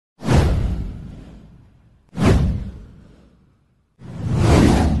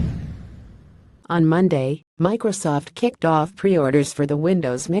On Monday, Microsoft kicked off pre-orders for the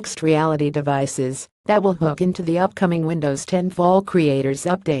Windows mixed reality devices that will hook into the upcoming Windows 10 Fall Creators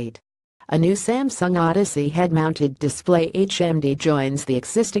Update. A new Samsung Odyssey head-mounted display HMD joins the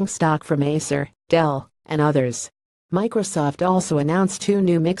existing stock from Acer, Dell, and others. Microsoft also announced two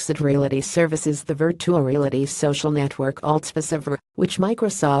new mixed reality services: the virtual reality social network AltSpaceVR, which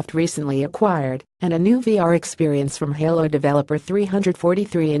Microsoft recently acquired, and a new VR experience from Halo developer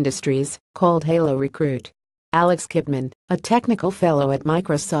 343 Industries, called Halo Recruit. Alex Kipman, a technical fellow at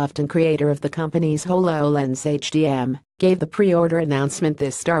Microsoft and creator of the company's HoloLens HDM, gave the pre-order announcement.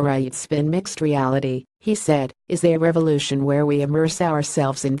 "This Starlight Spin mixed reality," he said, "is a revolution where we immerse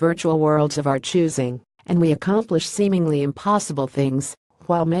ourselves in virtual worlds of our choosing, and we accomplish seemingly impossible things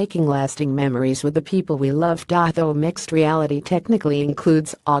while making lasting memories with the people we love." Though mixed reality technically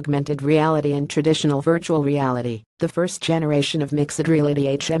includes augmented reality and traditional virtual reality, the first generation of mixed reality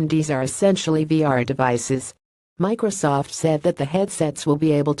HMDs are essentially VR devices. Microsoft said that the headsets will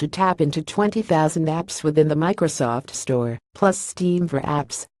be able to tap into 20,000 apps within the Microsoft Store, plus Steam for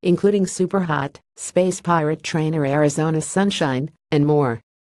apps, including Superhot, Space Pirate Trainer, Arizona Sunshine, and more.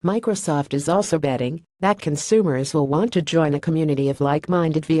 Microsoft is also betting that consumers will want to join a community of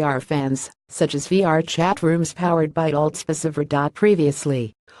like-minded VR fans, such as VR chat rooms powered by AltSpaceVR.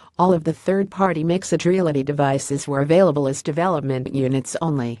 Previously, all of the third-party mixed reality devices were available as development units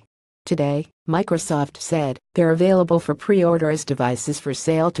only. Today, Microsoft said they're available for pre-order as devices for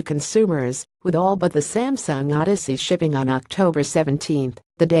sale to consumers, with all but the Samsung Odyssey shipping on October 17,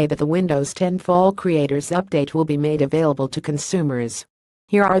 the day that the Windows 10 Fall Creators Update will be made available to consumers.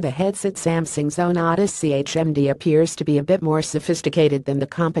 Here are the headsets. Samsung's own Odyssey HMD appears to be a bit more sophisticated than the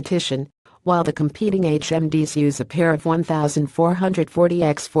competition. While the competing HMDs use a pair of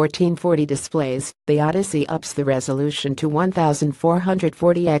 1440x1440 displays, the Odyssey ups the resolution to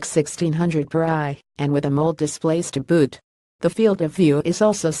 1440x1600 per eye, and with AMOLED displays to boot. The field of view is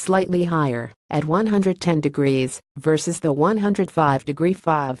also slightly higher, at 110 degrees, versus the 105-degree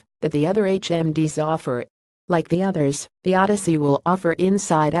FOV that the other HMDs offer. Like the others, the Odyssey will offer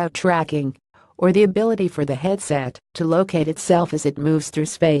inside-out tracking, or the ability for the headset to locate itself as it moves through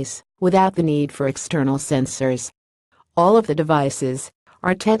space, without the need for external sensors. All of the devices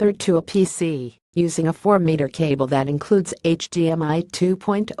are tethered to a PC using a 4-meter cable that includes HDMI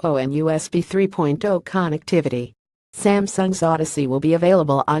 2.0 and USB 3.0 connectivity. Samsung's Odyssey will be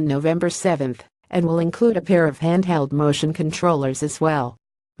available on November 7 and will include a pair of handheld motion controllers as well.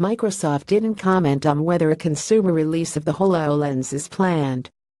 Microsoft didn't comment on whether a consumer release of the HoloLens is planned.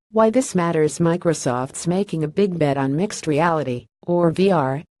 Why this matters: Microsoft's making a big bet on mixed reality, or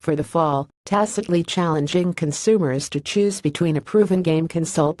VR, for the fall, tacitly challenging consumers to choose between a proven game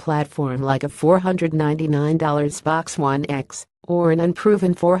console platform like a $499 Xbox One X, or an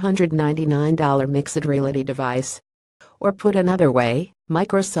unproven $499 mixed reality device. Or put another way,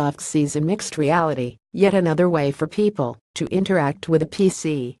 Microsoft sees in mixed reality yet another way for people to interact with a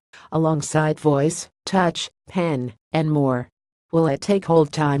PC, alongside voice, touch, pen, and more. Will it take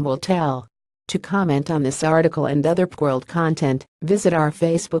hold? Time will tell. To comment on this article and other Pworld content, visit our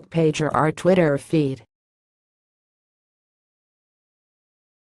Facebook page or our Twitter feed.